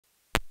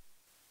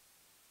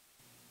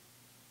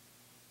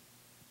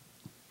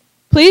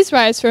Please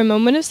rise for a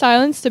moment of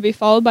silence to be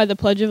followed by the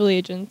Pledge of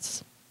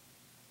Allegiance.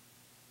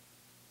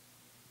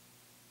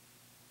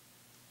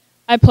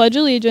 I pledge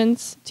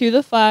allegiance to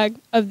the flag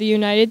of the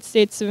United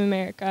States of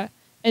America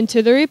and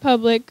to the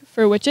republic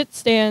for which it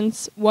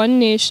stands, one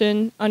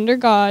nation, under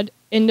God,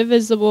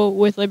 indivisible,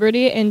 with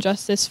liberty and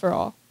justice for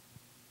all.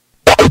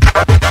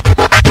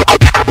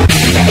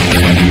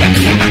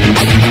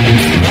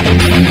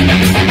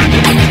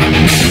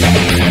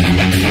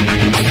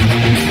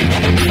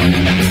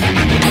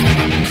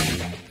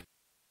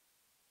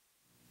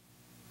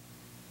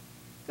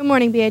 Good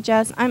morning,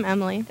 BHS. I'm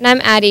Emily. And I'm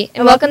Addie,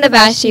 and welcome to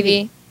Bash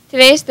TV.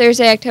 Today is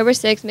Thursday, October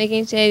 6th,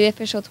 making today the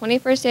official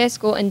 21st day of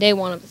school and day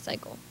 1 of the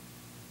cycle.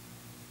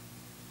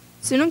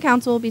 Student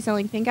Council will be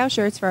selling Pink Out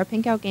shirts for our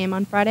Pink Out game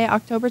on Friday,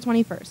 October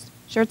 21st.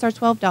 Shirts are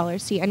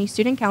 $12. See any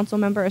Student Council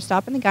member or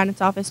stop in the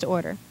guidance office to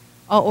order.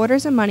 All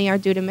orders and money are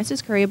due to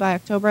Mrs. Curry by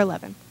October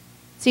 11th.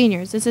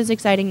 Seniors, this is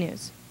exciting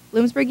news.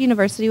 Bloomsburg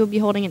University will be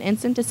holding an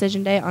instant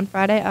decision day on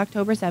Friday,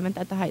 October 7th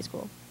at the high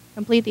school.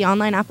 Complete the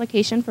online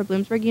application for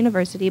Bloomsburg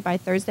University by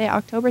Thursday,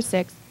 October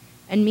 6th,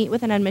 and meet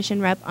with an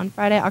admission rep on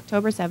Friday,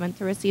 October 7th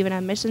to receive an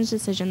admissions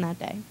decision that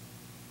day.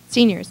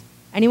 Seniors,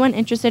 anyone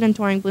interested in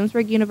touring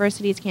Bloomsburg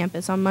University's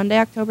campus on Monday,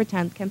 October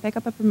 10th can pick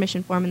up a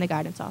permission form in the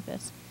guidance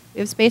office. We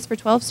have space for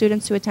 12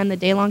 students to attend the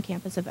day-long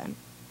campus event.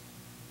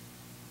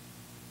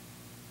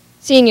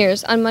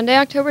 Seniors, on Monday,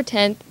 October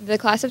 10th, the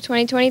class of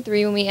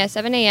 2023 will meet at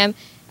 7 a.m.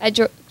 at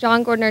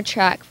John Gordner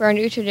Track for our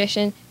new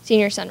tradition,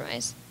 Senior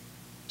Sunrise.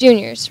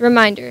 Juniors,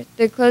 reminder,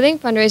 the clothing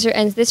fundraiser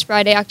ends this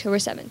Friday, October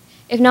 7th.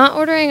 If not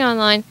ordering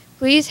online,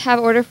 please have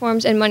order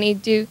forms and money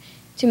due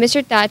to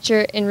Mr.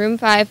 Thatcher in room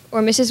 5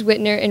 or Mrs.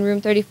 Whitner in room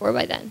 34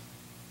 by then.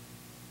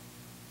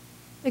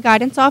 The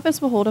guidance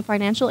office will hold a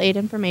financial aid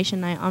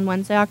information night on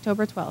Wednesday,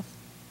 October 12th,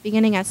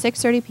 beginning at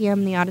 6:30 p.m.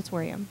 in the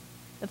auditorium.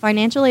 The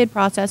financial aid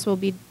process will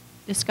be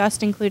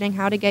discussed, including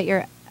how to get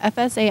your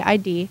FSA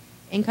ID,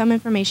 income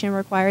information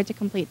required to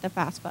complete the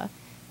FAFSA,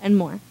 and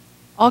more.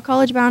 All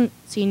college-bound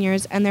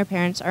seniors and their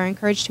parents are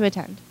encouraged to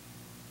attend.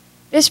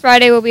 This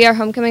Friday will be our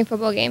homecoming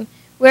football game.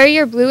 Wear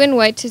your blue and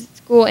white to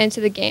school and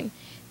to the game.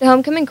 The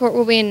homecoming court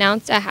will be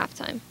announced at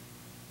halftime.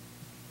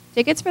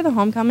 Tickets for the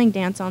homecoming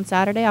dance on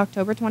Saturday,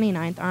 October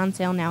 29th are on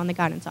sale now in the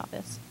guidance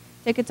office.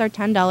 Tickets are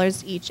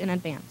 $10 each in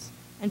advance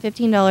and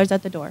 $15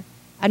 at the door.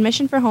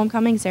 Admission for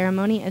homecoming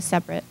ceremony is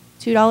separate,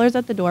 $2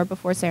 at the door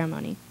before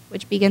ceremony,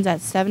 which begins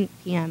at 7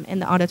 p.m. in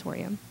the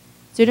auditorium.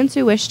 Students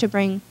who wish to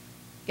bring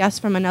guests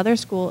from another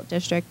school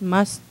district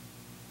must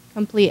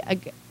complete a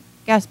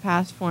guest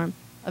pass form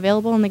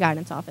available in the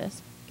guidance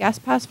office.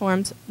 Guest pass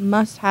forms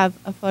must have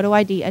a photo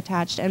ID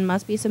attached and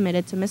must be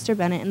submitted to Mr.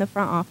 Bennett in the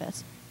front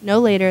office no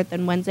later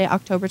than Wednesday,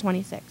 October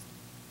 26th.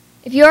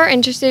 If you are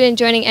interested in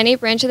joining any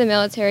branch of the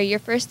military, your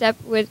first step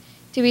would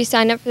to be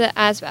signed up for the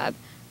ASVAB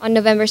on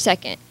November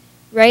 2nd,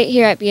 right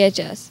here at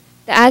BHS.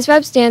 The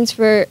ASVAB stands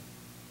for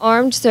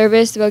Armed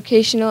Service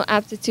Vocational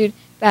Aptitude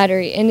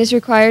Battery and is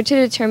required to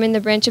determine the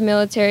branch of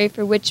military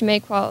for which you may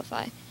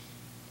qualify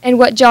and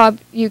what job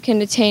you can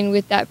attain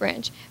with that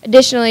branch.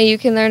 Additionally, you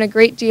can learn a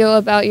great deal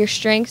about your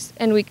strengths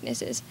and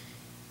weaknesses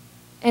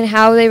and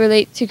how they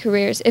relate to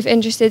careers. If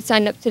interested,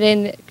 sign up today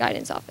in the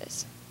guidance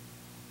office.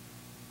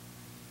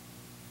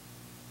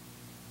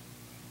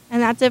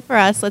 And that's it for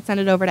us. Let's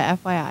send it over to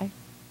FYI.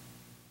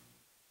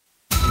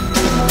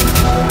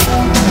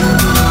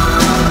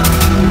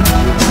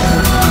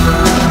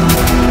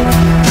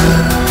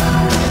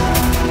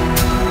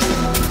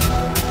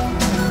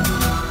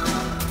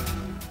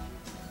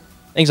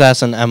 Thanks,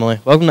 Addison and Emily.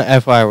 Welcome to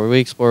FYI, where we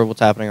explore what's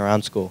happening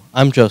around school.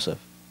 I'm Joseph.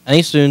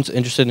 Any students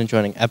interested in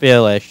joining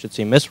EPLA should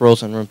see Miss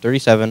Rolls in room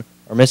 37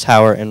 or Miss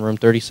Hauer in room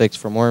 36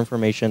 for more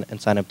information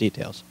and sign-up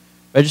details.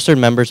 Registered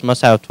members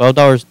must have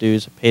 $12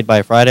 dues paid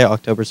by Friday,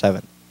 October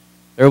 7th.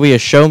 There will be a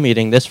show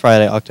meeting this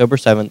Friday, October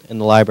 7th in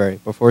the library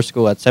before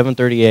school at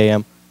 7:30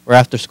 a.m. or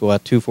after school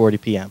at 2:40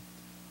 p.m.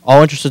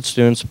 All interested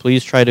students,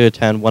 please try to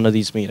attend one of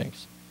these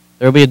meetings.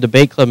 There will be a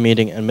debate club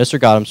meeting in Mr.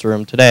 Gotham's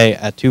room today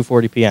at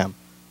 2:40 p.m.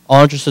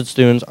 All interested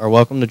students are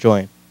welcome to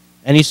join.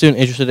 Any student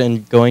interested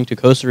in going to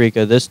Costa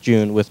Rica this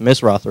June with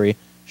Miss Rothery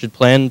should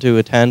plan to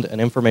attend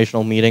an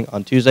informational meeting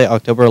on Tuesday,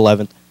 October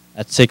 11th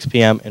at 6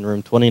 p.m. in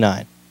room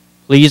 29.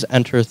 Please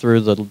enter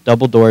through the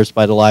double doors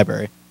by the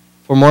library.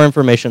 For more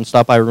information,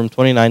 stop by room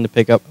 29 to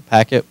pick up a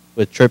packet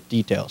with trip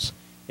details.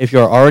 If you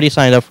are already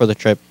signed up for the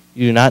trip,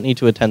 you do not need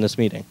to attend this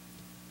meeting.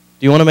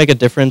 Do you want to make a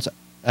difference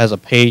as a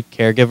paid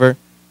caregiver?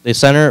 The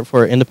Center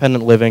for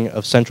Independent Living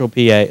of Central PA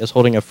is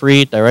holding a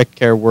free direct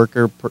care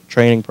worker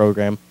training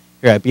program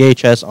here at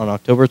BHS on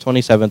October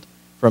 27th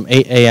from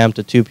 8 a.m.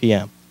 to 2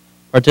 p.m.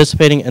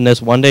 Participating in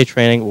this one-day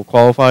training will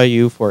qualify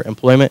you for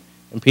employment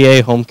in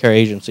PA home care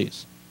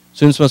agencies.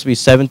 Students must be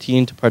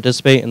 17 to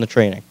participate in the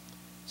training.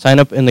 Sign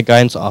up in the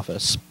guidance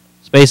office.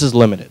 Space is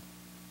limited.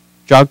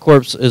 Job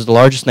Corps is the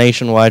largest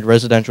nationwide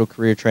residential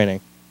career training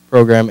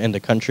program in the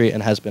country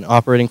and has been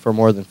operating for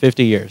more than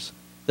 50 years.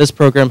 This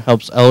program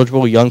helps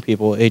eligible young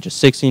people ages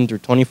 16 through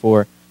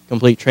 24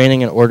 complete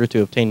training in order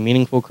to obtain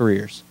meaningful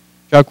careers.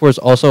 Job Corps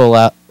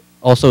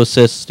also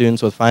assists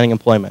students with finding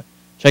employment.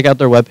 Check out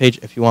their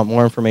webpage if you want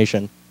more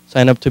information.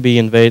 Sign up to be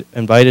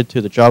invited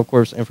to the Job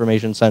Corps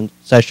information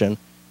session,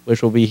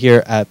 which will be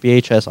here at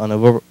BHS on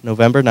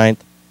November 9th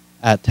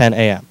at 10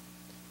 a.m.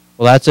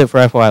 Well, that's it for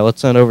FYI.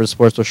 Let's send it over to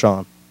sports with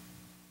Sean.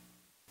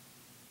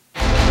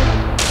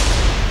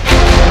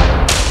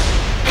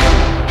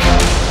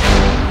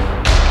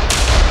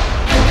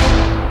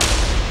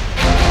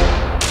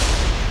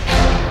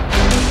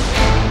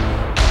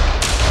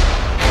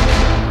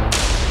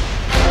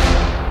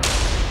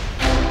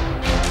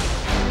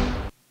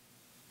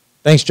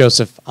 Thanks,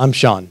 Joseph. I'm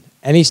Sean.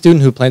 Any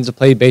student who plans to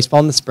play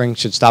baseball in the spring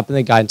should stop in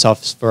the guidance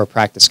office for a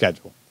practice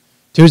schedule.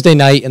 Tuesday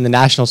night in the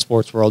national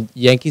sports world,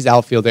 Yankees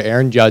outfielder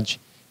Aaron Judge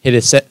hit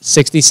his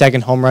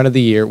 62nd home run of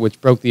the year,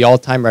 which broke the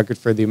all-time record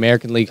for the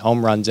American League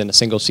home runs in a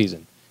single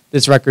season.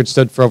 This record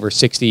stood for over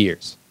 60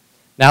 years.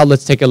 Now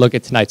let's take a look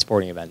at tonight's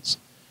sporting events.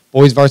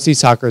 Boys varsity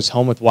soccer is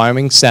home with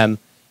Wyoming Sem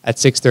at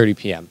 6:30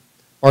 p.m.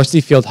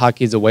 Varsity field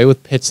hockey is away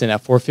with Pittston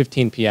at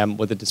 4:15 p.m.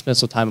 with a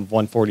dismissal time of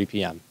 1:40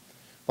 p.m.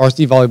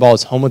 Varsity volleyball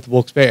is home with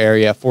Wilkes-Barre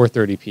area at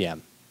 4:30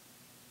 p.m.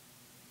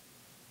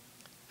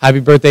 Happy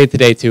birthday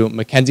today to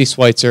Mackenzie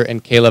Schweitzer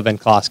and Kayla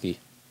Venkowski.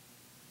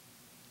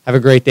 Have a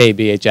great day,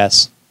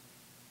 BHS.